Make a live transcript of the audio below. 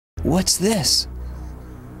What's this?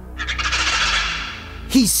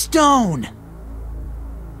 He's stone!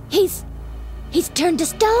 He's turned to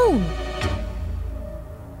stone!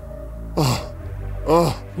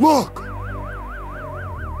 Look!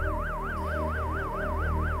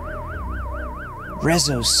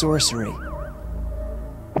 Rezo's sorcery.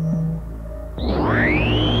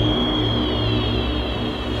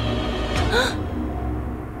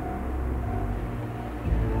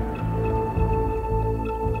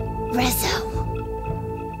 Rezo.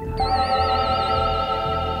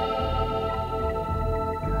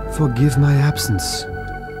 Forgive my absence,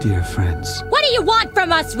 dear friends. What do you want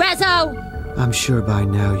from us, Rezo? I'm sure by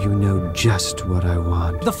now you know just what I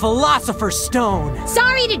want. The Philosopher's Stone!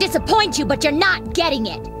 Sorry to disappoint you, but you're not getting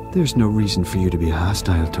it. There's no reason for you to be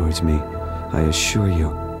hostile towards me. I assure you,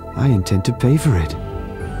 I intend to pay for it.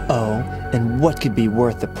 Oh, and what could be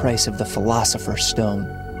worth the price of the Philosopher's Stone?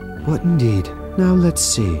 What indeed? Now let's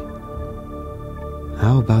see.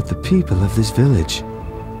 How about the people of this village?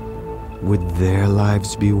 Would their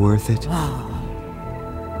lives be worth it?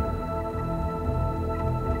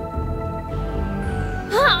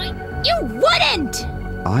 You wouldn't!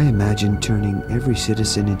 I imagine turning every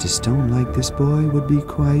citizen into stone like this boy would be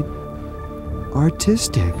quite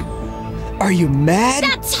artistic. Are you mad?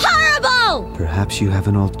 That's horrible! Perhaps you have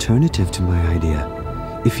an alternative to my idea.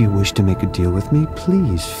 If you wish to make a deal with me,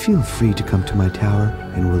 please feel free to come to my tower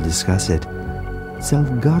and we'll discuss it.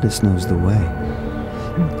 Self-Goddess knows the way.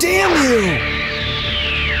 Damn you!